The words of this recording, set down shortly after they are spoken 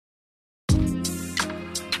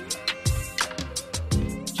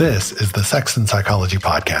This is the Sex and Psychology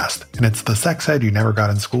Podcast, and it's the sex ed you never got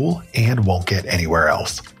in school and won't get anywhere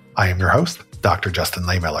else. I am your host, Dr. Justin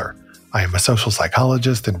Lehmiller. I am a social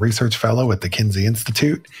psychologist and research fellow at the Kinsey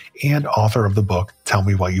Institute and author of the book, Tell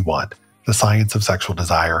Me What You Want, The Science of Sexual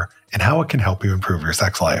Desire and How It Can Help You Improve Your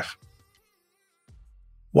Sex Life.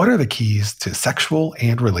 What are the keys to sexual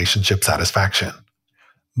and relationship satisfaction?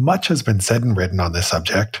 Much has been said and written on this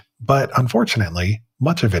subject, but unfortunately,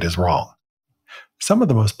 much of it is wrong. Some of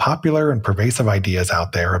the most popular and pervasive ideas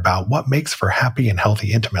out there about what makes for happy and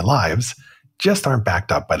healthy intimate lives just aren't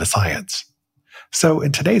backed up by the science. So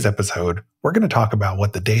in today's episode, we're going to talk about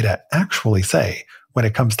what the data actually say when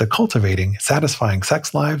it comes to cultivating satisfying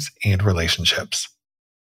sex lives and relationships.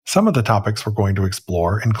 Some of the topics we're going to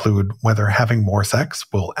explore include whether having more sex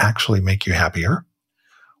will actually make you happier,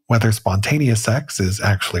 whether spontaneous sex is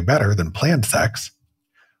actually better than planned sex,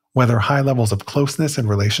 whether high levels of closeness in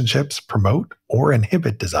relationships promote or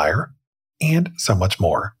inhibit desire, and so much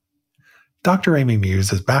more. Dr. Amy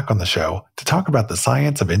Muse is back on the show to talk about the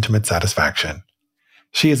science of intimate satisfaction.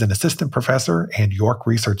 She is an assistant professor and York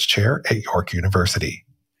Research Chair at York University.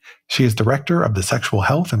 She is director of the Sexual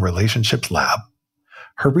Health and Relationships Lab.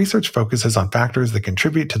 Her research focuses on factors that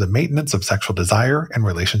contribute to the maintenance of sexual desire and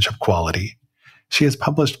relationship quality. She has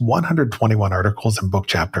published 121 articles and book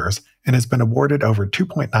chapters and has been awarded over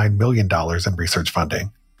 $2.9 million in research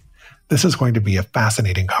funding. This is going to be a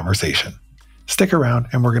fascinating conversation. Stick around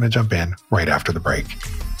and we're going to jump in right after the break.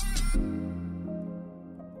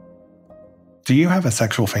 Do you have a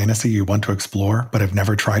sexual fantasy you want to explore but have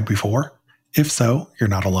never tried before? If so, you're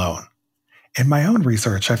not alone. In my own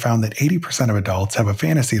research, I found that 80% of adults have a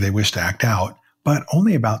fantasy they wish to act out, but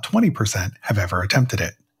only about 20% have ever attempted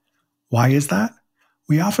it. Why is that?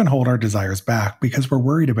 We often hold our desires back because we're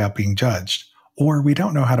worried about being judged, or we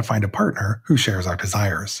don't know how to find a partner who shares our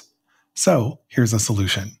desires. So, here's a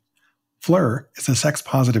solution. Fleur is a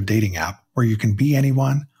sex-positive dating app where you can be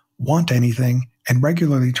anyone, want anything, and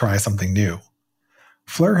regularly try something new.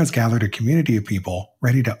 Fleur has gathered a community of people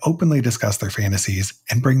ready to openly discuss their fantasies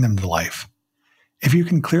and bring them to life. If you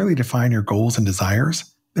can clearly define your goals and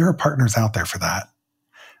desires, there are partners out there for that.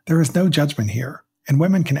 There is no judgment here, and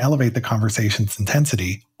women can elevate the conversation's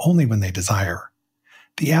intensity only when they desire.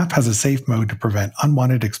 The app has a safe mode to prevent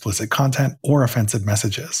unwanted explicit content or offensive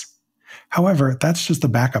messages. However, that's just a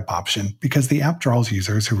backup option because the app draws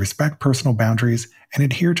users who respect personal boundaries and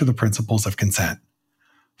adhere to the principles of consent.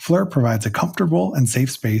 Fleur provides a comfortable and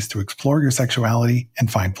safe space to explore your sexuality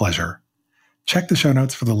and find pleasure. Check the show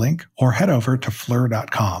notes for the link or head over to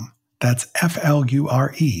fleur.com. That's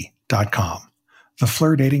FLURE.com. The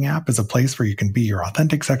Fleur dating app is a place where you can be your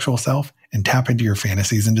authentic sexual self and tap into your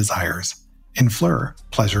fantasies and desires. In Fleur,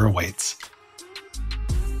 pleasure awaits.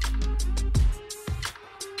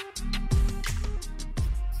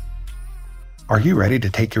 Are you ready to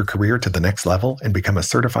take your career to the next level and become a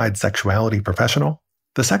certified sexuality professional?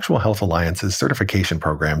 The Sexual Health Alliance's certification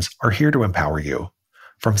programs are here to empower you.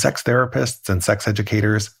 From sex therapists and sex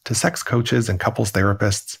educators to sex coaches and couples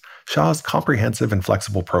therapists, Shaw's comprehensive and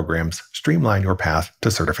flexible programs streamline your path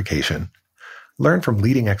to certification. Learn from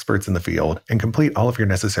leading experts in the field and complete all of your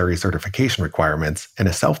necessary certification requirements in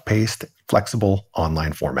a self-paced, flexible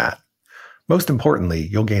online format. Most importantly,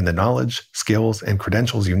 you'll gain the knowledge, skills, and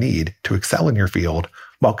credentials you need to excel in your field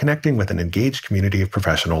while connecting with an engaged community of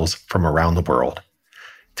professionals from around the world.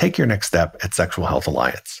 Take your next step at Sexual Health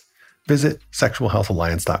Alliance. Visit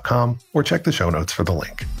sexualhealthalliance.com or check the show notes for the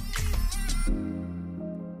link.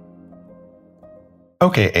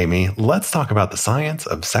 Okay, Amy, let's talk about the science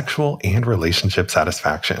of sexual and relationship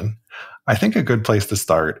satisfaction. I think a good place to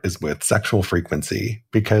start is with sexual frequency,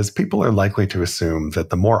 because people are likely to assume that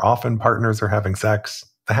the more often partners are having sex,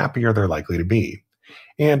 the happier they're likely to be.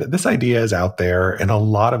 And this idea is out there in a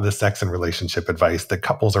lot of the sex and relationship advice that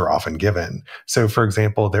couples are often given. So, for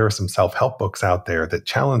example, there are some self-help books out there that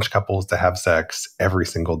challenge couples to have sex every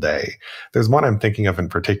single day. There's one I'm thinking of in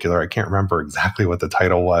particular. I can't remember exactly what the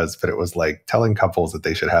title was, but it was like telling couples that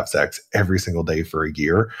they should have sex every single day for a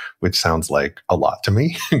year, which sounds like a lot to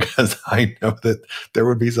me because I know that there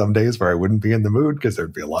would be some days where I wouldn't be in the mood because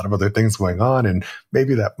there'd be a lot of other things going on, and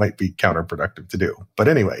maybe that might be counterproductive to do. But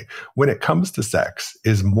anyway, when it comes to sex,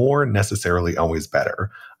 is more necessarily always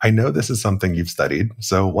better? I know this is something you've studied,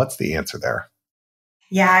 so what's the answer there?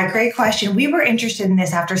 Yeah, great question. We were interested in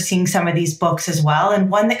this after seeing some of these books as well.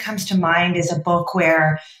 And one that comes to mind is a book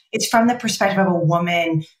where it's from the perspective of a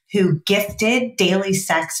woman who gifted daily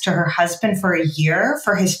sex to her husband for a year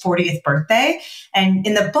for his 40th birthday. And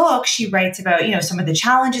in the book, she writes about, some of the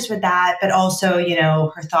challenges with that, but also,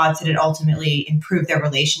 her thoughts that it ultimately improved their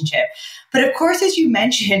relationship. But of course, as you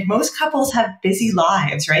mentioned, most couples have busy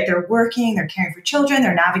lives, right? They're working, they're caring for children,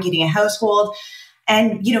 they're navigating a household.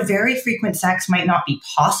 And, very frequent sex might not be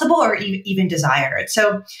possible or even desired.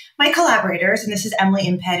 So my collaborators, and this is Emily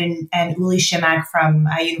Imped and Uli Shimak from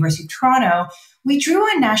University of Toronto, we drew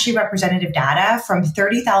on nationally representative data from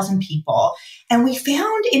 30,000 people. And we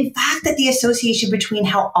found, in fact, that the association between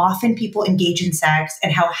how often people engage in sex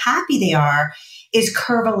and how happy they are is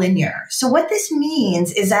curvilinear. So what this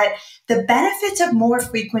means is that the benefits of more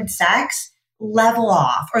frequent sex level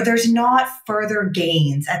off, or there's not further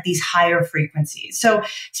gains at these higher frequencies. So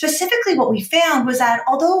specifically what we found was that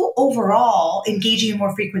although overall engaging in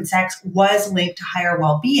more frequent sex was linked to higher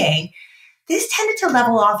well-being, this tended to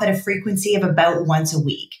level off at a frequency of about once a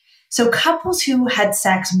week. So couples who had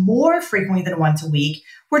sex more frequently than once a week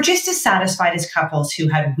were just as satisfied as couples who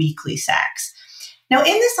had weekly sex. Now,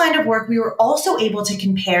 in this line of work, we were also able to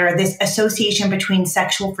compare this association between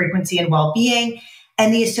sexual frequency and well-being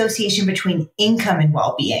and the association between income and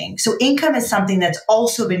well-being. So income is something that's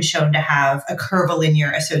also been shown to have a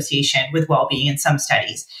curvilinear association with well-being in some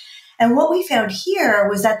studies. And what we found here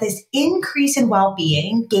was that this increase in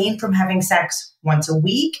well-being gained from having sex once a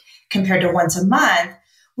week compared to once a month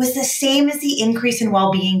was the same as the increase in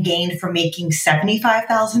well-being gained from making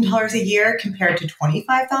 $75,000 a year compared to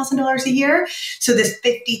 $25,000 a year. So this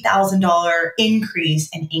 $50,000 increase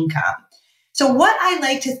in income. So what I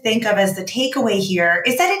like to think of as the takeaway here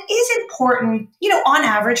is that it is important, on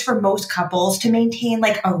average for most couples to maintain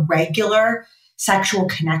like a regular sexual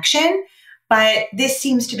connection. But this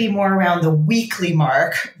seems to be more around the weekly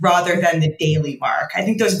mark rather than the daily mark. I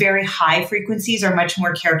think those very high frequencies are much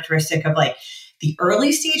more characteristic of like the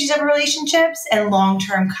early stages of relationships, and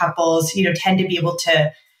long-term couples, tend to be able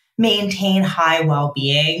to maintain high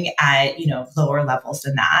well-being at, lower levels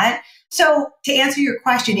than that. So to answer your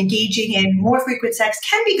question, engaging in more frequent sex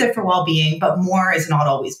can be good for well-being, but more is not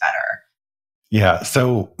always better. Yeah.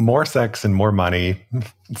 So more sex and more money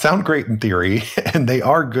sound great in theory, and they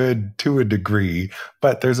are good to a degree,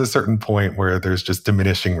 but there's a certain point where there's just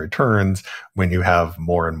diminishing returns when you have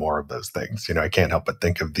more and more of those things. I can't help but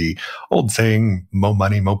think of the old saying, mo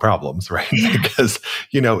money, mo problems, right? Yeah. Because,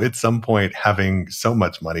 at some point, having so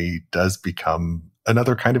much money does become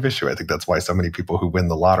another kind of issue. I think that's why so many people who win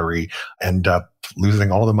the lottery end up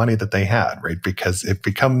losing all the money that they had, right? Because it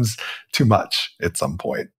becomes too much at some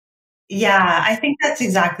point. Yeah, I think that's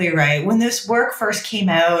exactly right. When this work first came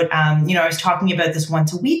out, I was talking about this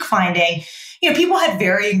once a week finding, people had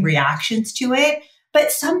varying reactions to it,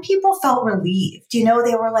 but some people felt relieved. They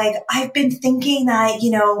were like, I've been thinking that,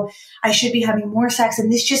 I should be having more sex.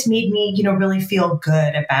 And this just made me, really feel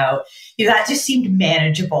good about, that just seemed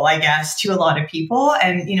manageable, I guess, to a lot of people.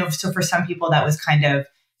 And, so for some people that was kind of,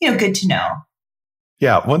 good to know.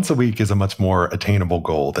 Yeah, once a week is a much more attainable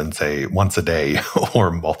goal than, say, once a day or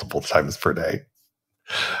multiple times per day.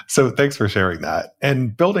 So thanks for sharing that.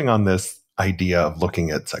 And building on this idea of looking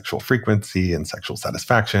at sexual frequency and sexual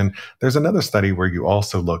satisfaction, there's another study where you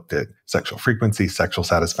also looked at sexual frequency, sexual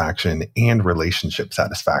satisfaction, and relationship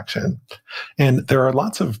satisfaction. And there are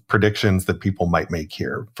lots of predictions that people might make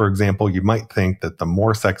here. For example, you might think that the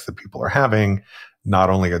more sex that people are having,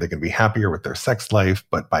 not only are they going to be happier with their sex life,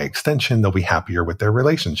 but by extension, they'll be happier with their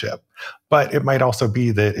relationship. But it might also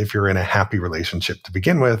be that if you're in a happy relationship to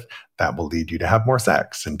begin with, that will lead you to have more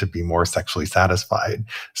sex and to be more sexually satisfied.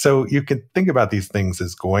 So you can think about these things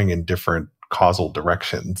as going in different causal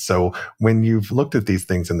directions. So when you've looked at these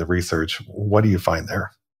things in the research, what do you find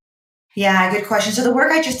there? Yeah, good question. So the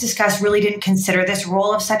work I just discussed really didn't consider this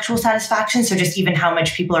role of sexual satisfaction. So just even how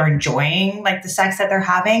much people are enjoying like the sex that they're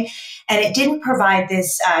having. And it didn't provide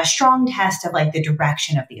this strong test of like the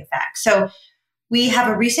direction of the effect. So we have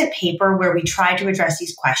a recent paper where we tried to address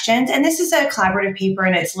these questions. And this is a collaborative paper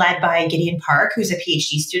and it's led by Gideon Park, who's a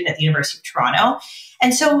PhD student at the University of Toronto.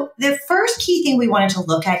 And so the first key thing we wanted to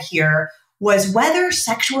look at here was whether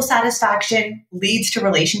sexual satisfaction leads to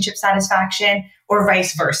relationship satisfaction or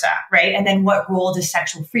vice versa, right? And then what role does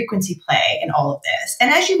sexual frequency play in all of this?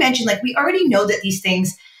 And as you mentioned, like we already know that these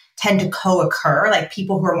things tend to co-occur, like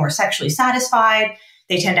people who are more sexually satisfied,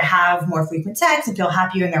 they tend to have more frequent sex and feel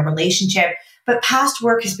happier in their relationship. But past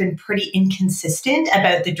work has been pretty inconsistent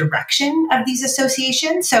about the direction of these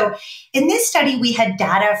associations. So in this study, we had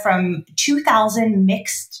data from 2,000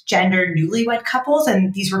 mixed gender newlywed couples,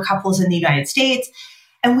 and these were couples in the United States.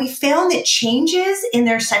 And we found that changes in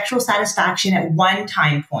their sexual satisfaction at one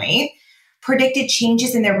time point predicted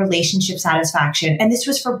changes in their relationship satisfaction. And this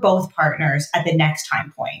was for both partners at the next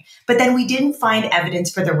time point. But then we didn't find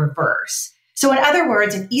evidence for the reverse. So in other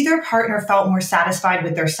words, if either partner felt more satisfied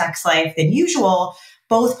with their sex life than usual,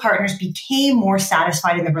 both partners became more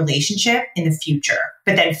satisfied in the relationship in the future.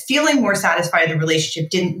 But then feeling more satisfied in the relationship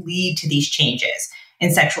didn't lead to these changes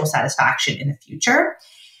in sexual satisfaction in the future.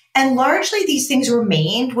 And largely these things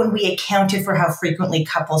remained when we accounted for how frequently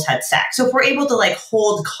couples had sex. So if we're able to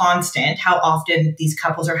hold constant how often these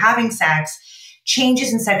couples are having sex,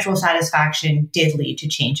 changes in sexual satisfaction did lead to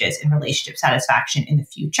changes in relationship satisfaction in the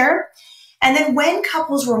future. And then when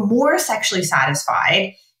couples were more sexually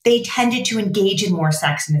satisfied, they tended to engage in more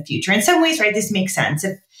sex in the future. In some ways, right, this makes sense.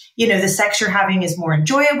 If, the sex you're having is more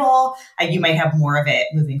enjoyable, you might have more of it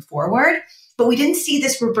moving forward. But we didn't see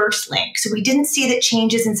this reverse link. So we didn't see that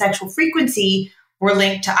changes in sexual frequency were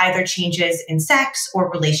linked to either changes in sex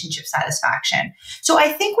or relationship satisfaction. So I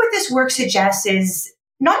think what this work suggests is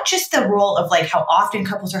not just the role of how often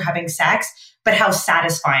couples are having sex, but how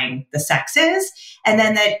satisfying the sex is. And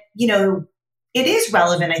then that, it is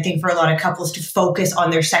relevant, I think, for a lot of couples to focus on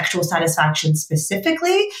their sexual satisfaction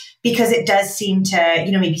specifically, because it does seem to,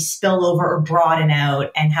 maybe spill over or broaden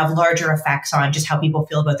out and have larger effects on just how people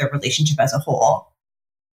feel about their relationship as a whole.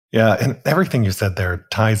 Yeah, and everything you said there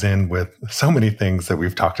ties in with so many things that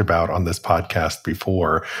we've talked about on this podcast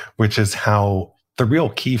before, which is how the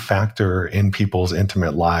real key factor in people's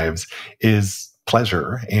intimate lives is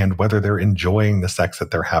pleasure and whether they're enjoying the sex that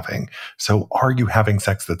they're having. So are you having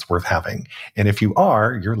sex that's worth having? And if you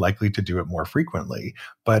are, you're likely to do it more frequently.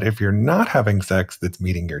 But if you're not having sex that's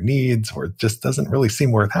meeting your needs or just doesn't really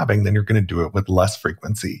seem worth having, then you're going to do it with less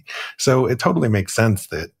frequency. So it totally makes sense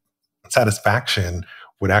that satisfaction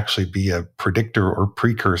would actually be a predictor or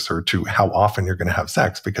precursor to how often you're going to have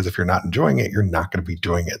sex, because if you're not enjoying it, you're not going to be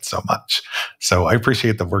doing it so much. So I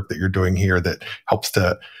appreciate the work that you're doing here that helps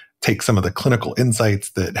to take some of the clinical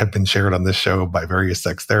insights that have been shared on this show by various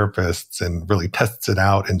sex therapists and really tests it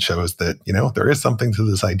out and shows that, there is something to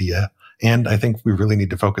this idea. And I think we really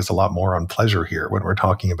need to focus a lot more on pleasure here when we're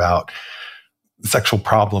talking about sexual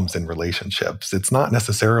problems in relationships. It's not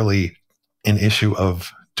necessarily an issue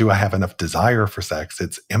of, do I have enough desire for sex?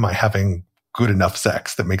 It's, am I having good enough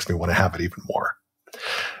sex that makes me want to have it even more?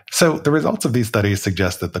 So the results of these studies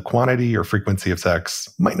suggest that the quantity or frequency of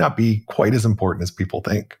sex might not be quite as important as people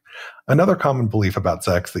think. Another common belief about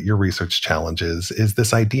sex that your research challenges is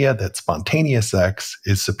this idea that spontaneous sex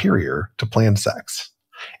is superior to planned sex.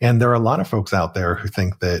 And there are a lot of folks out there who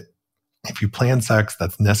think that if you plan sex,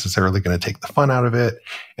 that's necessarily going to take the fun out of it,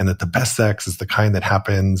 and that the best sex is the kind that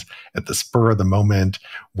happens at the spur of the moment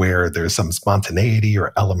where there's some spontaneity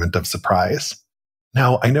or element of surprise.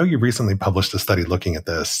 Now, I know you recently published a study looking at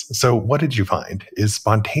this. So what did you find? Is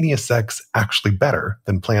spontaneous sex actually better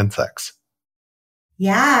than planned sex?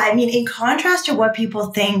 Yeah, in contrast to what people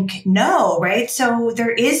think, no, right? So there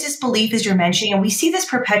is this belief, as you're mentioning, and we see this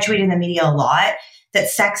perpetuated in the media a lot, that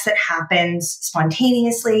sex that happens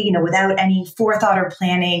spontaneously, without any forethought or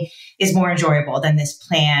planning is more enjoyable than this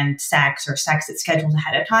planned sex or sex that's scheduled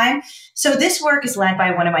ahead of time. So this work is led by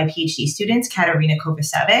one of my PhD students, Katarina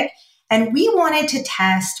Kovacevic. And we wanted to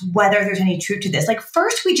test whether there's any truth to this.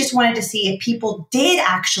 First, we just wanted to see if people did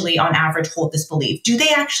actually, on average, hold this belief. Do they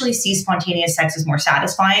actually see spontaneous sex as more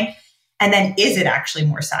satisfying? And then is it actually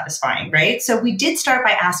more satisfying, right? So we did start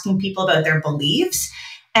by asking people about their beliefs.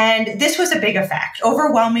 And this was a big effect.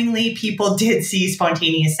 Overwhelmingly, people did see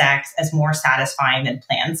spontaneous sex as more satisfying than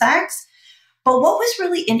planned sex. But what was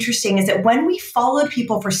really interesting is that when we followed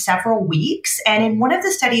people for several weeks, and in one of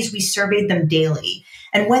the studies, we surveyed them daily.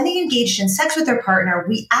 And when they engaged in sex with their partner,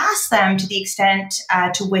 we asked them to the extent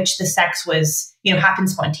to which the sex was, happened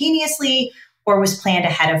spontaneously or was planned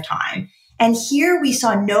ahead of time. And here we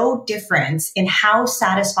saw no difference in how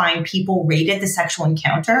satisfying people rated the sexual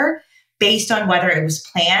encounter based on whether it was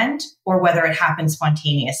planned or whether it happened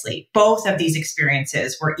spontaneously. Both of these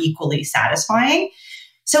experiences were equally satisfying.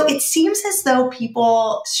 So it seems as though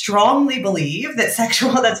people strongly believe that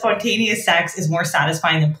spontaneous sex is more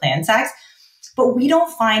satisfying than planned sex. But we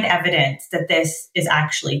don't find evidence that this is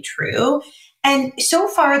actually true. And so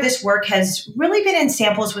far, this work has really been in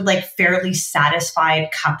samples with fairly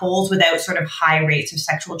satisfied couples without sort of high rates of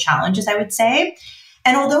sexual challenges, I would say.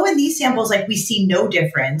 And although in these samples, we see no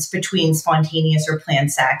difference between spontaneous or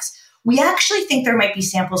planned sex, we actually think there might be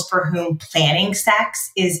samples for whom planning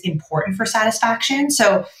sex is important for satisfaction.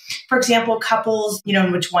 So, for example, couples,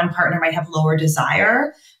 in which one partner might have lower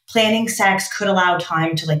desire, planning sex could allow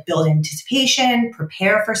time to build anticipation,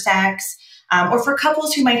 prepare for sex, or for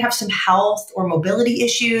couples who might have some health or mobility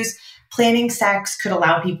issues, planning sex could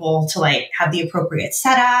allow people to have the appropriate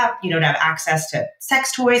setup, to have access to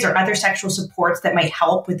sex toys or other sexual supports that might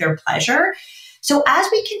help with their pleasure. So as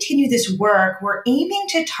we continue this work, we're aiming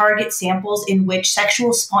to target samples in which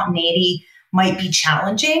sexual spontaneity might be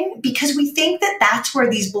challenging, because we think that that's where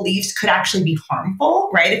these beliefs could actually be harmful,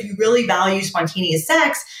 right? If you really value spontaneous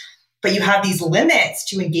sex, but you have these limits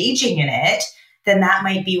to engaging in it, then that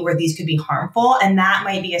might be where these could be harmful. And that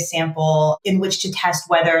might be a sample in which to test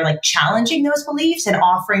whether challenging those beliefs and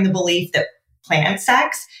offering the belief that planned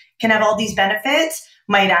sex can have all these benefits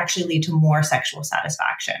might actually lead to more sexual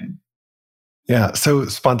satisfaction. Yeah. So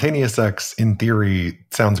spontaneous sex in theory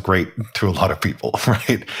sounds great to a lot of people,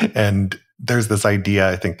 right? And there's this idea,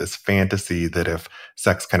 I think, this fantasy that if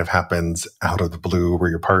sex kind of happens out of the blue where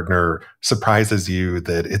your partner surprises you,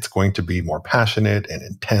 that it's going to be more passionate and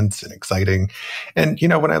intense and exciting. And,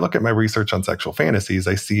 when I look at my research on sexual fantasies,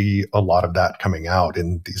 I see a lot of that coming out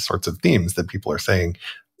in these sorts of themes that people are saying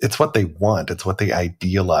it's what they want. It's what they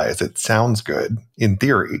idealize. It sounds good in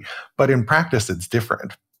theory, but in practice, it's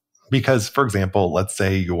different. Because, for example, let's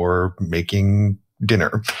say you're making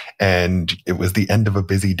dinner and it was the end of a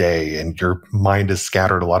busy day and your mind is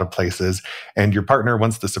scattered a lot of places and your partner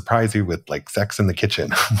wants to surprise you with sex in the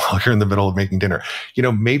kitchen while you're in the middle of making dinner.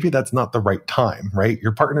 Maybe that's not the right time, right?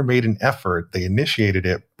 Your partner made an effort, they initiated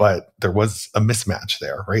it, but there was a mismatch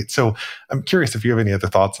there, right? So I'm curious if you have any other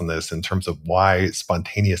thoughts on this in terms of why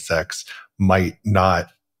spontaneous sex might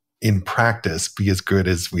not in practice be as good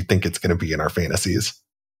as we think it's going to be in our fantasies.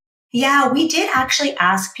 Yeah, we did actually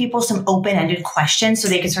ask people some open-ended questions so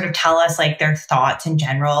they could sort of tell us their thoughts in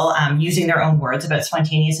general, using their own words about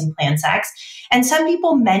spontaneous and planned sex. And some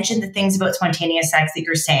people mentioned the things about spontaneous sex that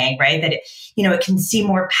you're saying, right? That it can seem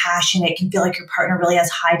more passionate, it can feel like your partner really has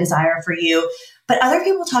high desire for you. But other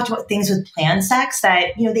people talked about things with planned sex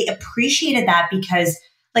that, they appreciated that because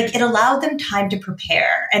it allowed them time to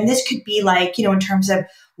prepare. And this could be in terms of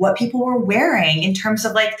what people were wearing, in terms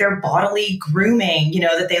of their bodily grooming,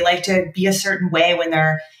 that they like to be a certain way when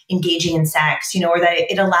they're engaging in sex, or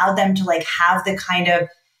that it allowed them to have the kind of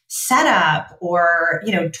setup or,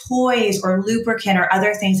 toys or lubricant or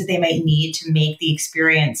other things that they might need to make the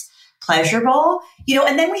experience pleasurable,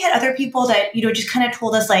 and then we had other people that, just kind of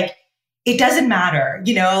told us it doesn't matter,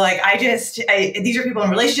 these are people in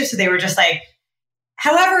relationships. So they were just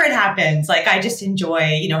however it happens, I just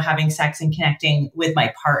enjoy, having sex and connecting with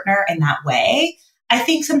my partner in that way. I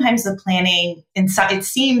think sometimes the planning, it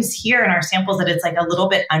seems here in our samples that it's a little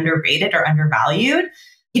bit underrated or undervalued,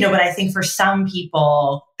 but I think for some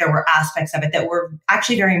people, there were aspects of it that were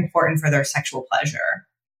actually very important for their sexual pleasure.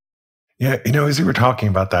 Yeah, as you were talking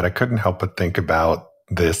about that, I couldn't help but think about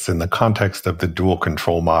this in the context of the dual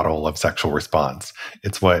control model of sexual response.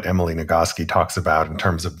 It's what Emily Nagoski talks about in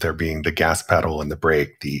terms of there being the gas pedal and the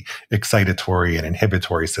brake, the excitatory and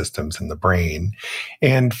inhibitory systems in the brain.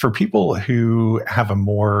 And for people who have a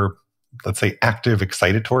more, let's say, active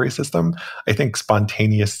excitatory system, I think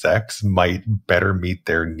spontaneous sex might better meet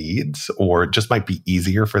their needs, or just might be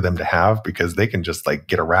easier for them to have because they can just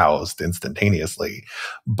get aroused instantaneously.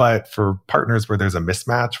 But for partners where there's a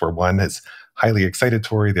mismatch, where one is highly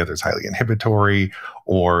excitatory, the other is highly inhibitory,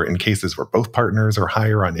 or in cases where both partners are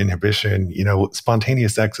higher on inhibition,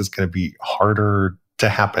 spontaneous sex is going to be harder to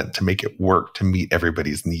happen, to make it work, to meet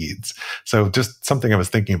everybody's needs. So just something I was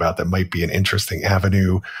thinking about that might be an interesting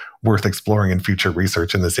avenue worth exploring in future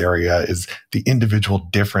research in this area is the individual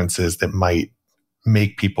differences that might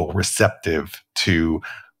make people receptive to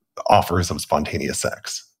offers of spontaneous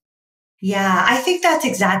sex. Yeah, I think that's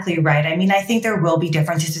exactly right. I mean, I think there will be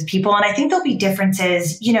differences with people, and I think there'll be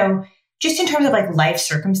differences, just in terms of life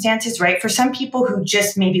circumstances, right? For some people who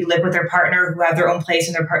just maybe live with their partner, who have their own place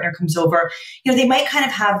and their partner comes over, they might kind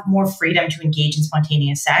of have more freedom to engage in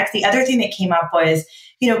spontaneous sex. The other thing that came up was,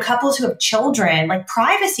 couples who have children,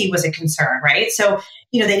 privacy was a concern, right? So,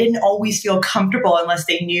 they didn't always feel comfortable unless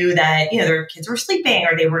they knew that, their kids were sleeping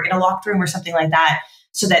or they were in a locked room or something like that,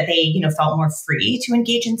 so that they, felt more free to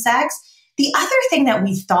engage in sex. The other thing that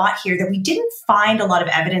we thought here that we didn't find a lot of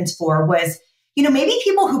evidence for was, maybe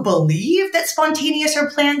people who believe that spontaneous or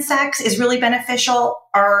planned sex is really beneficial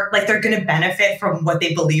are they're going to benefit from what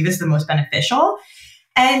they believe is the most beneficial.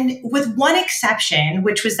 And with one exception,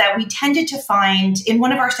 which was that we tended to find in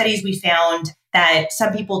one of our studies, we found that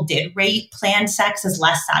some people did rate planned sex as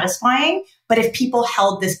less satisfying. But if people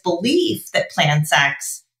held this belief that planned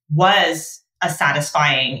sex was a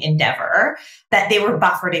satisfying endeavor, that they were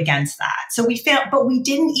buffered against that. So we found, but we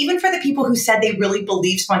didn't, even for the people who said they really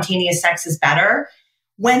believe spontaneous sex is better,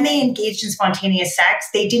 when they engaged in spontaneous sex,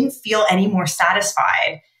 they didn't feel any more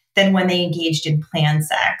satisfied than when they engaged in planned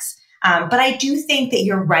sex. But I do think that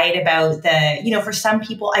you're right about for some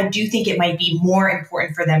people, I do think it might be more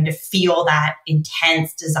important for them to feel that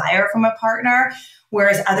intense desire from a partner.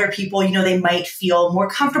 Whereas other people, they might feel more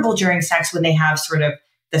comfortable during sex when they have sort of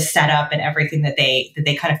the setup and everything that they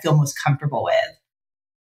kind of feel most comfortable with.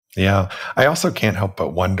 Yeah. I also can't help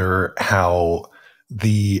but wonder how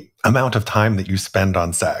the amount of time that you spend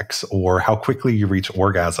on sex or how quickly you reach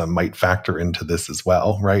orgasm might factor into this as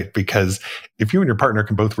well, right? Because if you and your partner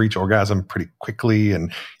can both reach orgasm pretty quickly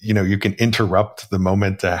and, you can interrupt the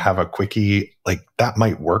moment to have a quickie, like that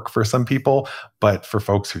might work for some people. But for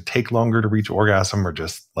folks who take longer to reach orgasm or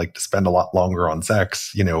just like to spend a lot longer on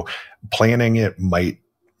sex, planning it might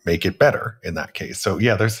make it better in that case. So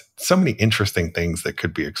yeah, there's so many interesting things that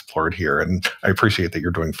could be explored here. And I appreciate that you're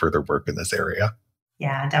doing further work in this area.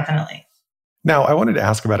 Yeah, definitely. Now, I wanted to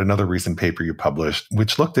ask about another recent paper you published,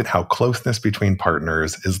 which looked at how closeness between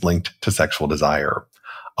partners is linked to sexual desire.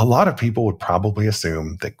 A lot of people would probably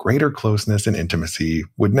assume that greater closeness and intimacy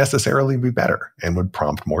would necessarily be better and would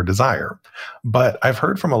prompt more desire. But I've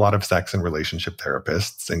heard from a lot of sex and relationship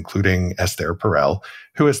therapists, including Esther Perel,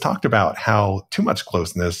 who has talked about how too much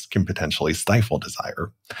closeness can potentially stifle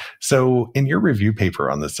desire. So in your review paper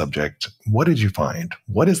on this subject, what did you find?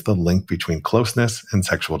 What is the link between closeness and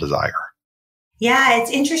sexual desire? Yeah, it's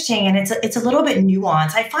interesting and it's a little bit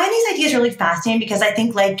nuanced. I find these ideas really fascinating because I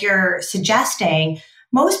think, like you're suggesting,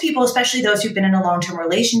 most people, especially those who've been in a long-term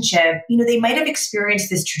relationship, they might have experienced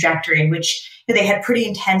this trajectory in which they had pretty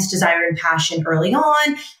intense desire and passion early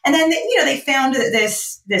on. And then, they found that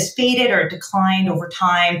this faded or declined over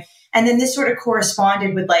time. And then this sort of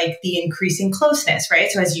corresponded with like the increasing closeness, right?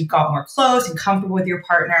 So as you got more close and comfortable with your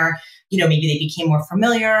partner, maybe they became more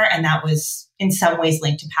familiar, and that was in some ways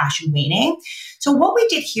linked to passion waning. So what we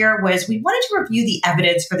did here was we wanted to review the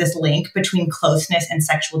evidence for this link between closeness and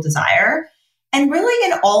sexual desire. And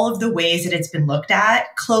really, in all of the ways that it's been looked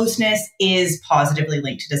at, closeness is positively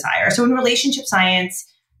linked to desire. So in relationship science,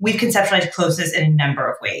 we've conceptualized closeness in a number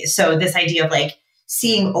of ways. So this idea of like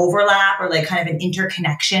seeing overlap or like kind of an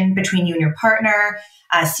interconnection between you and your partner,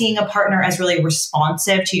 seeing a partner as really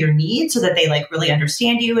responsive to your needs so that they like really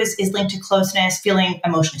understand you is linked to closeness, feeling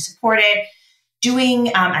emotionally supported.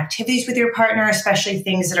 Doing activities with your partner, especially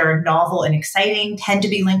things that are novel and exciting, tend to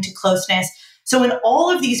be linked to closeness. So in all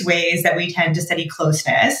of these ways that we tend to study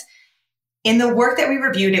closeness, in the work that we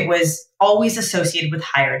reviewed, it was always associated with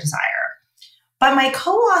higher desire. But my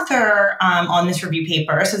co-author on this review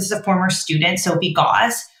paper, so this is a former student, Sophie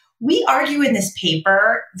Goss, we argue in this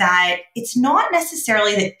paper that it's not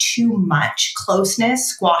necessarily that too much closeness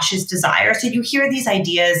squashes desire. So you hear these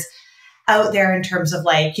ideas out there in terms of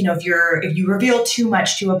like, if you reveal too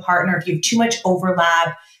much to a partner, if you have too much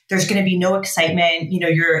overlap, there's going to be no excitement,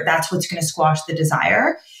 that's what's going to squash the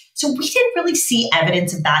desire. So we didn't really see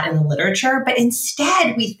evidence of that in the literature, but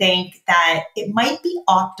instead we think that it might be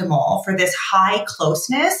optimal for this high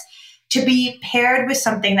closeness to be paired with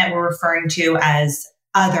something that we're referring to as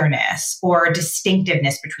otherness or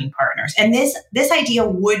distinctiveness between partners. And this idea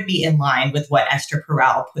would be in line with what Esther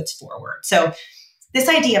Perel puts forward. So this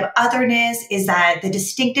idea of otherness is that the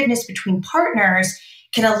distinctiveness between partners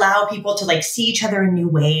can allow people to like see each other in new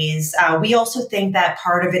ways. We also think that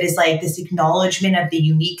part of it is like this acknowledgement of the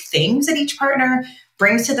unique things that each partner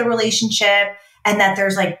brings to the relationship, and that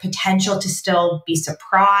there's like potential to still be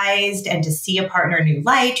surprised and to see a partner in a new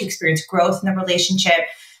light, to experience growth in the relationship.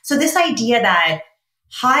 So this idea that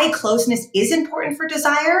high closeness is important for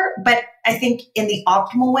desire, but I think in the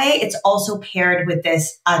optimal way, it's also paired with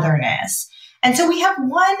this otherness. And so we have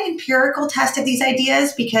one empirical test of these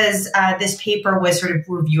ideas because this paper was sort of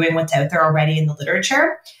reviewing what's out there already in the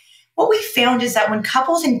literature. What we found is that when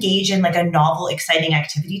couples engage in like a novel, exciting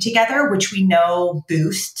activity together, which we know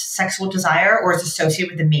boosts sexual desire or is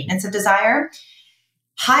associated with the maintenance of desire,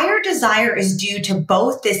 higher desire is due to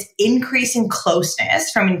both this increase in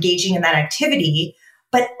closeness from engaging in that activity,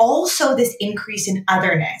 but also this increase in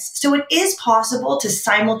otherness. So it is possible to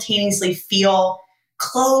simultaneously feel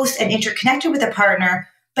close and interconnected with a partner,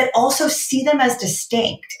 but also see them as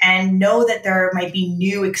distinct and know that there might be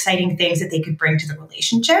new, exciting things that they could bring to the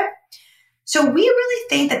relationship. So we really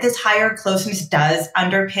think that this higher closeness does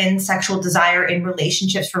underpin sexual desire in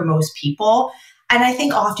relationships for most people. And I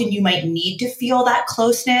think often you might need to feel that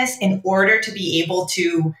closeness in order to be able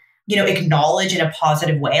to, acknowledge in a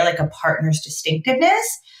positive way, like a partner's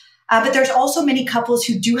distinctiveness. But there's also many couples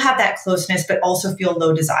who do have that closeness, but also feel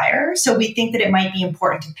low desire. So we think that it might be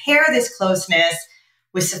important to pair this closeness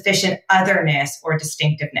with sufficient otherness or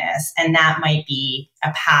distinctiveness. And that might be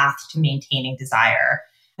a path to maintaining desire.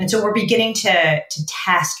 And so we're beginning to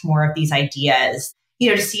test more of these ideas.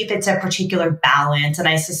 to see if it's a particular balance. And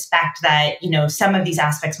I suspect that, some of these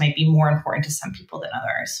aspects might be more important to some people than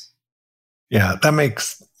others. Yeah, that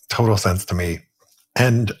makes total sense to me.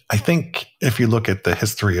 And I think if you look at the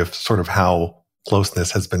history of sort of how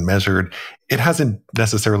closeness has been measured, it hasn't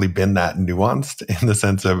necessarily been that nuanced in the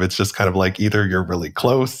sense of it's just kind of like either you're really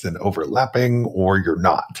close and overlapping or you're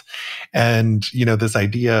not. And, this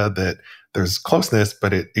idea that there's closeness,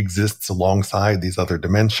 but it exists alongside these other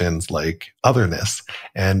dimensions like otherness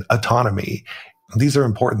and autonomy. These are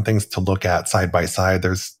important things to look at side by side.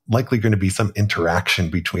 There's likely going to be some interaction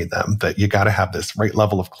between them, that you got to have this right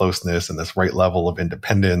level of closeness and this right level of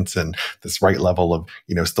independence and this right level of,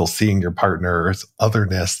 still seeing your partner's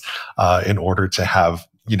otherness in order to have,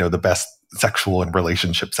 the best sexual and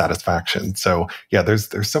relationship satisfaction. So yeah,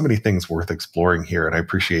 there's so many things worth exploring here. And I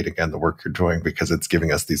appreciate, again, the work you're doing because it's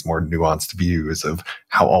giving us these more nuanced views of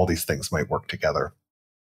how all these things might work together.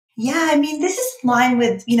 Yeah, I mean, this is in line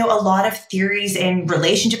with, a lot of theories in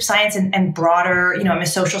relationship science and broader, I'm a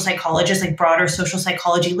social psychologist, like broader social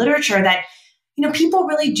psychology literature that, people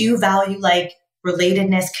really do value like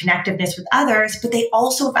relatedness, connectiveness with others, but they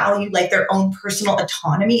also value like their own personal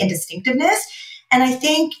autonomy and distinctiveness. And I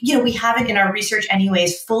think, we haven't in our research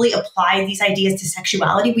anyways fully applied these ideas to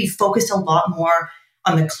sexuality. We focused a lot more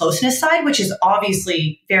on the closeness side, which is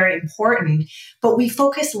obviously very important, but we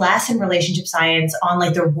focus less in relationship science on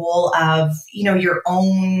like the role of, your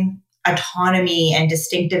own autonomy and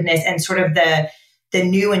distinctiveness and sort of the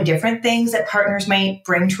new and different things that partners might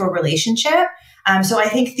bring to a relationship. So I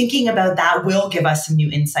think thinking about that will give us some new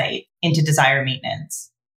insight into desire maintenance.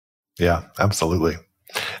 Yeah, absolutely.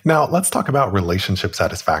 Now, let's talk about relationship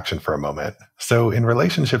satisfaction for a moment. So in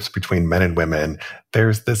relationships between men and women,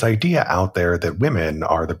 there's this idea out there that women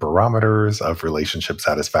are the barometers of relationship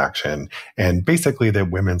satisfaction, and basically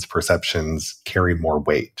that women's perceptions carry more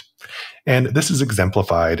weight. And this is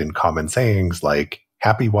exemplified in common sayings like,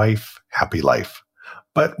 happy wife, happy life.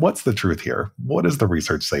 But what's the truth here? What does the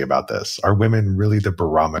research say about this? Are women really the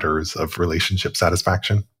barometers of relationship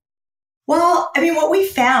satisfaction? Well, I mean, what we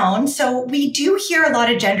found, so we do hear a lot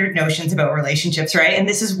of gendered notions about relationships, right? And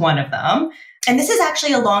this is one of them. And this is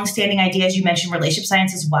actually a longstanding idea, as you mentioned, relationship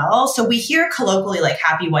science as well. So we hear colloquially like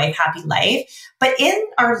happy wife, happy life. But in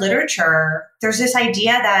our literature, there's this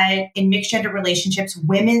idea that in mixed gender relationships,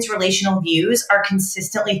 women's relational views are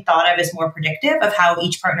consistently thought of as more predictive of how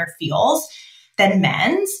each partner feels than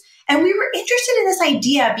men's. And we were interested in this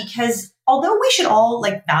idea because although we should all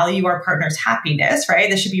like value our partner's happiness, right?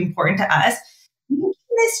 This should be important to us. Making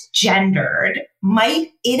this gendered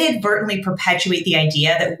might inadvertently perpetuate the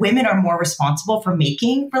idea that women are more responsible for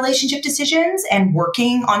making relationship decisions and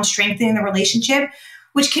working on strengthening the relationship,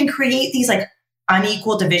 which can create these like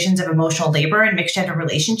unequal divisions of emotional labor in mixed gender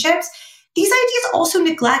relationships. These ideas also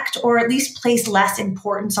neglect or at least place less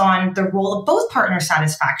importance on the role of both partner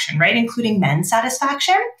satisfaction, right? Including men's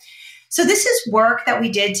satisfaction. So this is work that we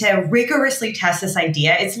did to rigorously test this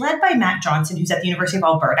idea. It's led by Matt Johnson, who's at the University of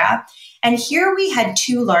Alberta. And here we had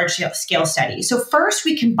two large-scale studies. So first,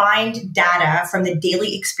 we combined data from the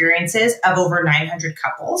daily experiences of over 900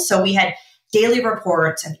 couples. So we had daily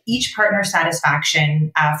reports of each partner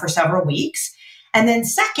satisfaction for several weeks. And then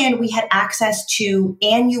second, we had access to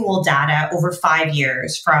annual data over 5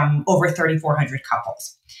 years from over 3,400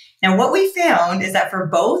 couples. Now, what we found is that for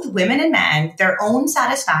both women and men, their own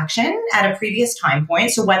satisfaction at a previous time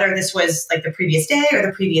point, so whether this was like the previous day or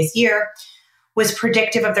the previous year, was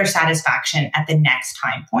predictive of their satisfaction at the next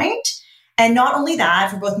time point. And not only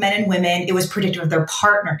that, for both men and women, it was predictive of their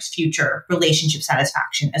partner's future relationship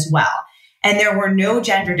satisfaction as well. And there were no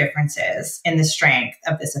gender differences in the strength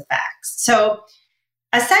of this effect. So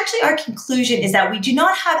essentially, our conclusion is that we do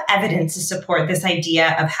not have evidence to support this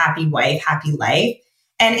idea of happy wife, happy life.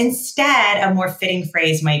 And instead, a more fitting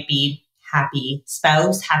phrase might be happy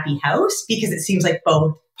spouse, happy house, because it seems like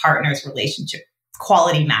both partners' relationship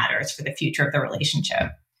quality matters for the future of the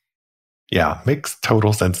relationship. Yeah, makes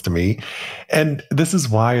total sense to me. And this is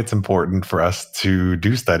why it's important for us to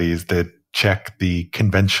do studies that check the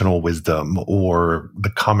conventional wisdom or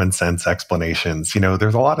the common sense explanations.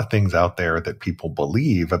 There's a lot of things out there that people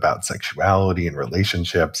believe about sexuality and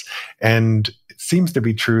relationships. And it seems to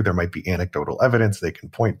be true. There might be anecdotal evidence they can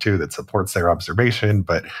point to that supports their observation,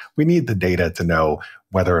 but we need the data to know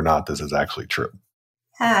whether or not this is actually true.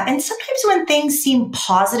 And sometimes when things seem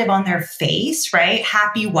positive on their face, right?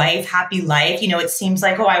 Happy wife, happy life, it seems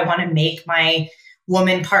like, oh, I want to make my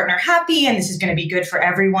woman partner happy and this is going to be good for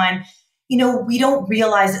everyone. we don't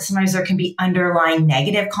realize that sometimes there can be underlying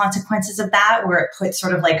negative consequences of that, where it puts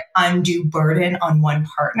sort of like undue burden on one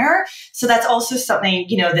partner. So that's also something,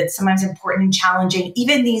 that's sometimes important and challenging,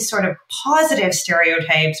 even these sort of positive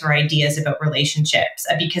stereotypes or ideas about relationships,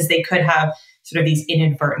 because they could have sort of these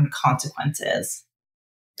inadvertent consequences.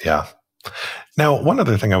 Yeah. Now, one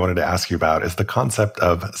other thing I wanted to ask you about is the concept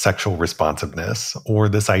of sexual responsiveness, or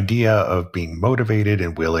this idea of being motivated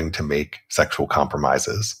and willing to make sexual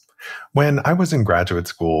compromises. When I was in graduate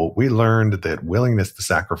school, we learned that willingness to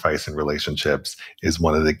sacrifice in relationships is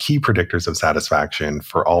one of the key predictors of satisfaction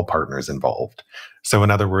for all partners involved. So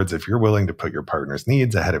in other words, if you're willing to put your partner's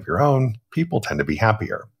needs ahead of your own, people tend to be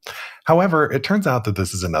happier. However, it turns out that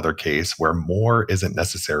this is another case where more isn't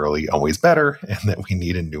necessarily always better and that we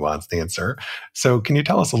need a nuanced answer. So can you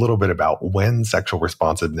tell us a little bit about when sexual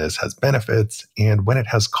responsiveness has benefits and when it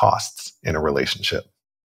has costs in a relationship?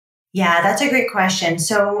 Yeah, that's a great question.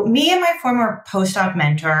 So me and my former postdoc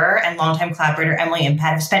mentor and longtime collaborator, Emily Impett,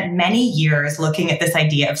 have spent many years looking at this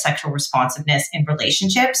idea of sexual responsiveness in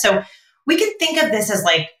relationships. So we can think of this as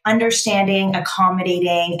like understanding,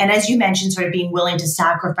 accommodating, and as you mentioned, sort of being willing to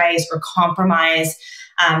sacrifice or compromise,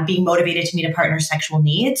 being motivated to meet a partner's sexual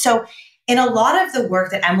needs. So in a lot of the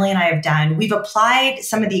work that Emily and I have done, we've applied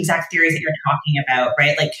some of the exact theories that you're talking about,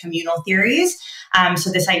 right? Like communal theories.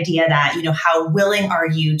 So this idea that, how willing are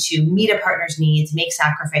you to meet a partner's needs, make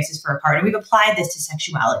sacrifices for a partner? We've applied this to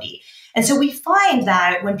sexuality. And so we find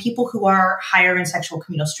that when people who are higher in sexual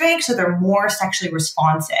communal strength, so they're more sexually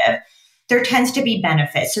responsive, there tends to be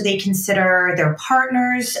benefits. So they consider their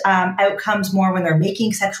partner's outcomes more when they're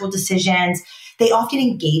making sexual decisions. They often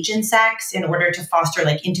engage in sex in order to foster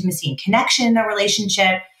like intimacy and connection in their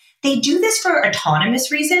relationship. They do this for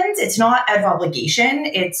autonomous reasons. It's not out of obligation.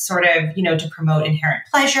 It's sort of, to promote inherent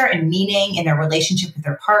pleasure and meaning in their relationship with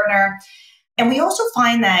their partner. And we also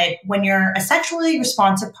find that when you're a sexually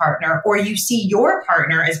responsive partner, or you see your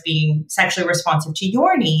partner as being sexually responsive to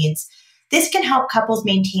your needs, this can help couples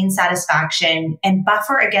maintain satisfaction and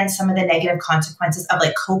buffer against some of the negative consequences of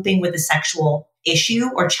like coping with a sexual issue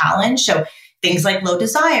or challenge. So things like low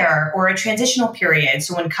desire or a transitional period.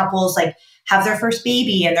 So when couples like have their first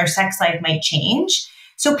baby and their sex life might change.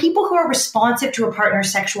 So people who are responsive to a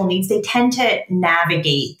partner's sexual needs, they tend to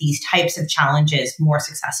navigate these types of challenges more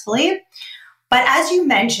successfully. But as you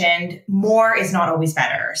mentioned, more is not always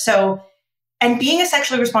better. And being a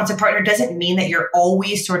sexually responsive partner doesn't mean that you're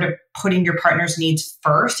always sort of putting your partner's needs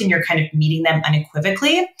first and you're kind of meeting them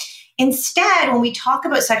unequivocally. Instead, when we talk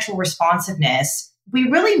about sexual responsiveness, we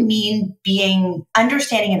really mean being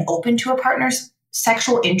understanding and open to a partner's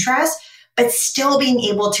sexual interests, but still being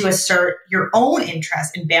able to assert your own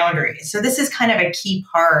interests and boundaries. So this is kind of a key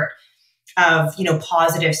part of,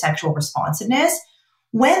 positive sexual responsiveness.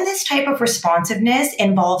 When this type of responsiveness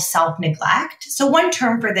involves self-neglect, so one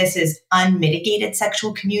term for this is unmitigated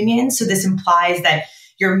sexual communion. So this implies that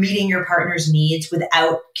you're meeting your partner's needs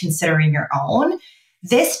without considering your own.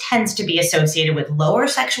 This tends to be associated with lower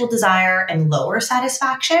sexual desire and lower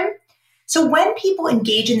satisfaction. So when people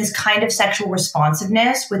engage in this kind of sexual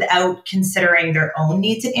responsiveness without considering their own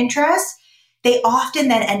needs and interests, they often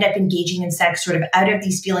then end up engaging in sex sort of out of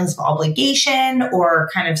these feelings of obligation or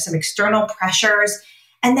kind of some external pressures.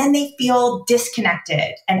 And then they feel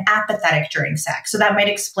disconnected and apathetic during sex. So that might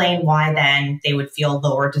explain why then they would feel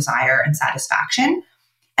lower desire and satisfaction.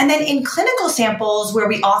 And then in clinical samples where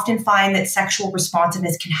we often find that sexual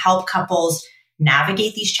responsiveness can help couples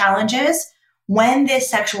navigate these challenges, when this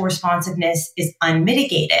sexual responsiveness is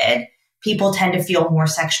unmitigated, people tend to feel more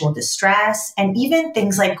sexual distress and even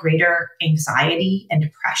things like greater anxiety and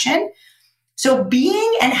depression. So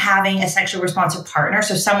being and having a sexually responsive partner,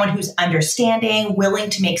 so someone who's understanding, willing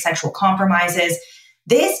to make sexual compromises,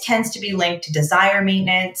 this tends to be linked to desire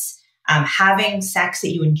maintenance, having sex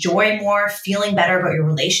that you enjoy more, feeling better about your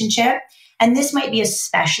relationship. And this might be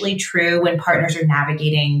especially true when partners are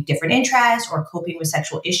navigating different interests or coping with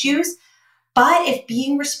sexual issues. But if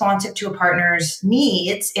being responsive to a partner's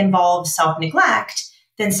needs involves self-neglect,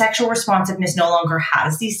 then sexual responsiveness no longer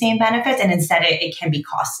has these same benefits, and instead it can be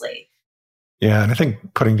costly. Yeah, and I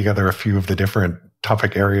think putting together a few of the different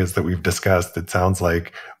topic areas that we've discussed, it sounds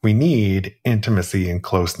like we need intimacy and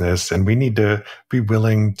closeness, and we need to be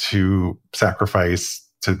willing to sacrifice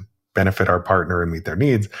to benefit our partner and meet their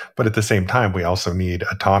needs. But at the same time, we also need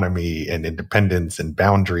autonomy and independence and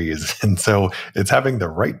boundaries. And so it's having the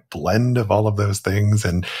right blend of all of those things.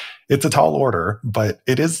 And it's a tall order, but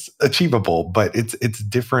it is achievable. But it's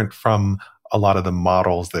different from a lot of the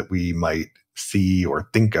models that we might see or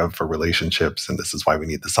think of for relationships. And this is why we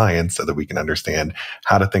need the science so that we can understand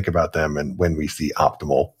how to think about them and when we see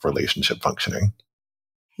optimal relationship functioning.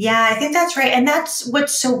 Yeah, I think that's right. And that's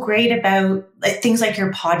what's so great about things like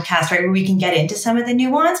your podcast, right? Where we can get into some of the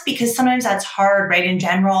nuance, because sometimes that's hard, right? In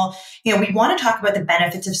general, we want to talk about the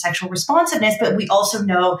benefits of sexual responsiveness, but we also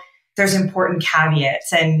know there's important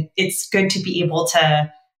caveats, and it's good to be able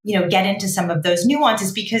to, get into some of those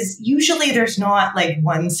nuances, because usually there's not like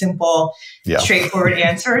one simple, straightforward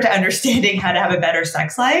answer to understanding how to have a better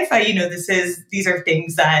sex life. These are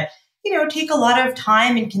things that take a lot of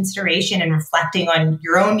time and consideration and reflecting on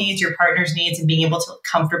your own needs, your partner's needs, and being able to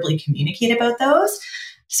comfortably communicate about those.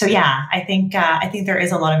 So yeah, I think there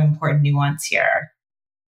is a lot of important nuance here.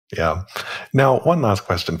 Yeah. Now, one last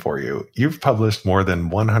question for you. You've published more than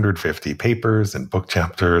 150 papers and book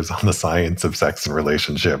chapters on the science of sex and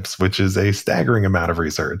relationships, which is a staggering amount of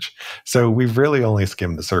research. So we've really only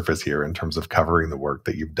skimmed the surface here in terms of covering the work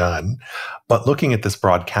that you've done. But looking at this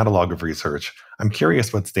broad catalog of research, I'm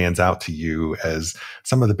curious what stands out to you as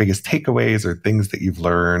some of the biggest takeaways or things that you've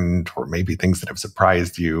learned, or maybe things that have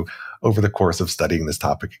surprised you over the course of studying this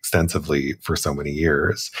topic extensively for so many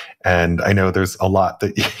years. And I know there's a lot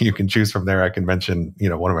that you can choose from there. I can mention,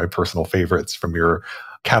 one of my personal favorites from your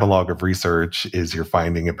catalog of research is your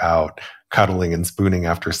finding about cuddling and spooning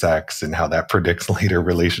after sex and how that predicts later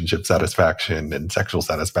relationship satisfaction and sexual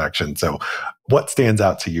satisfaction. So what stands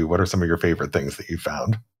out to you? What are some of your favorite things that you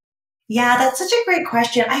found? Yeah, that's such a great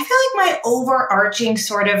question. I feel like my overarching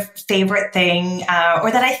sort of favorite thing,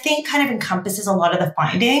 or that I think kind of encompasses a lot of the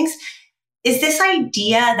findings, is this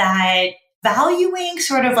idea that valuing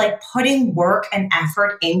sort of like putting work and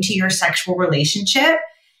effort into your sexual relationship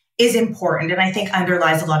is important, and I think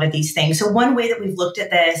underlies a lot of these things. So one way that we've looked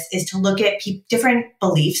at this is to look at different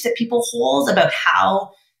beliefs that people hold about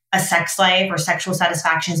how a sex life or sexual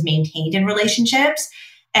satisfaction is maintained in relationships.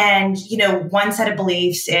 And, one set of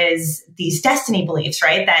beliefs is these destiny beliefs,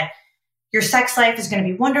 right? That your sex life is going to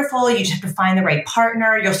be wonderful. You just have to find the right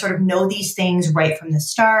partner. You'll sort of know these things right from the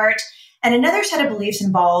start. And another set of beliefs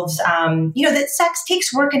involves, that sex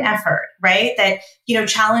takes work and effort, right? That,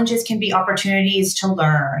 challenges can be opportunities to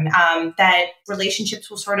learn, that relationships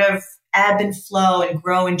will sort of ebb and flow and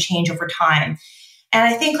grow and change over time. And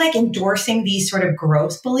I think like endorsing these sort of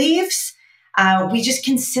growth beliefs, we just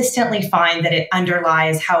consistently find that it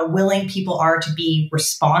underlies how willing people are to be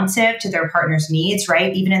responsive to their partner's needs,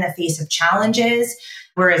 right? Even in the face of challenges.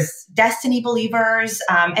 Whereas destiny believers,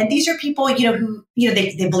 and these are people, who,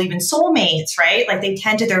 they believe in soulmates, right? Like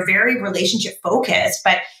they're very relationship focused,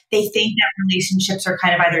 but they think that relationships are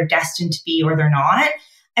kind of either destined to be or they're not.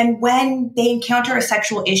 And when they encounter a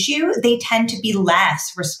sexual issue, they tend to be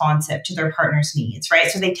less responsive to their partner's needs,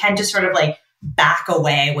 right? So they tend to sort of like back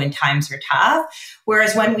away when times are tough.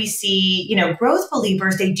 Whereas when we see, growth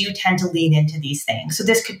believers, they do tend to lean into these things. So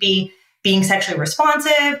this could be being sexually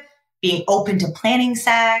responsive, being open to planning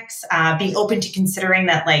sex, being open to considering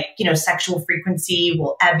that sexual frequency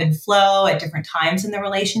will ebb and flow at different times in the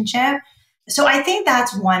relationship. So I think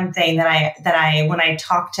that's one thing that I when I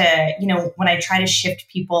talk to, when I try to shift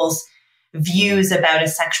people's views about a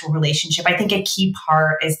sexual relationship, I think a key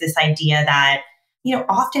part is this idea that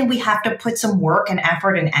often we have to put some work and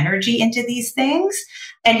effort and energy into these things.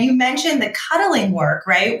 And you mentioned the cuddling work,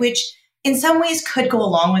 right? Which in some ways could go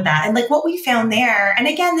along with that. And like what we found there, and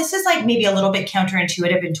again, this is like maybe a little bit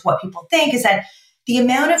counterintuitive into what people think, is that the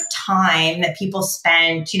amount of time that people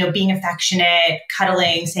spent, being affectionate,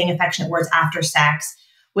 cuddling, saying affectionate words after sex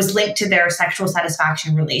was linked to their sexual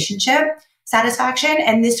satisfaction, relationship satisfaction.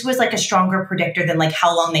 And this was like a stronger predictor than like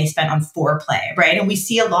how long they spent on foreplay, right? And we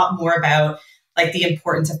see a lot more about like the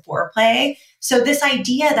importance of foreplay. So this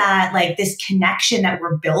idea that like this connection that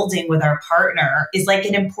we're building with our partner is like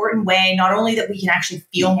an important way, not only that we can actually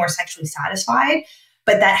feel more sexually satisfied,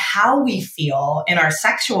 but that how we feel in our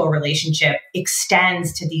sexual relationship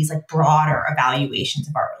extends to these like broader evaluations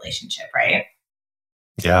of our relationship, right?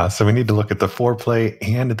 Yeah. So we need to look at the foreplay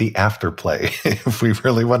and the afterplay if we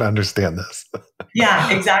really want to understand this.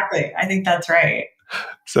 Yeah, exactly. I think that's right.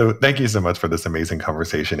 So thank you so much for this amazing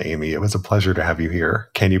conversation, Amy. It was a pleasure to have you here.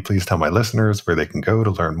 Can you please tell my listeners where they can go to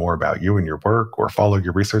learn more about you and your work or follow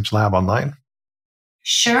your research lab online?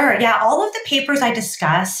 Sure. Yeah. All of the papers I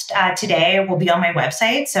discussed today will be on my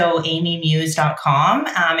website, so amymuse.com.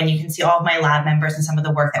 And you can see all of my lab members and some of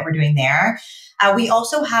the work that we're doing there. We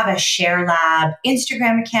also have a Share Lab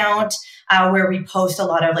Instagram account where we post a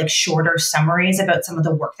lot of like shorter summaries about some of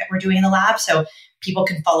the work that we're doing in the lab. So people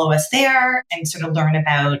can follow us there and sort of learn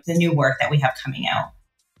about the new work that we have coming out.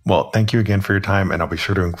 Well, thank you again for your time, and I'll be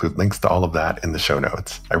sure to include links to all of that in the show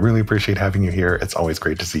notes. I really appreciate having you here. It's always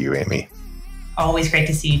great to see you, Amy. Always great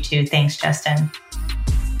to see you too. Thanks, Justin.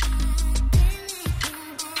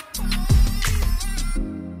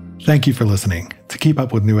 Thank you for listening. To keep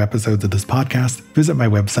up with new episodes of this podcast, visit my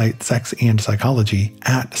website, Sex and Psychology,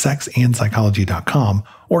 at sexandpsychology.com,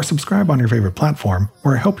 or subscribe on your favorite platform,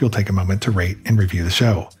 where I hope you'll take a moment to rate and review the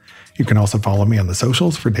show. You can also follow me on the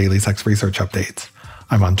socials for daily sex research updates.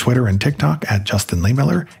 I'm on Twitter and TikTok at Justin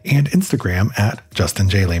Lehmiller and Instagram at Justin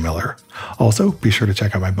J. Lehmiller. Also, be sure to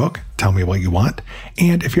check out my book, Tell Me What You Want.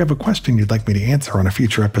 And if you have a question you'd like me to answer on a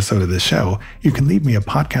future episode of this show, you can leave me a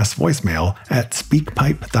podcast voicemail at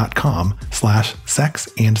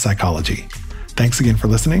speakpipe.com/sexandpsychology. Thanks again for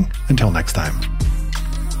listening. Until next time.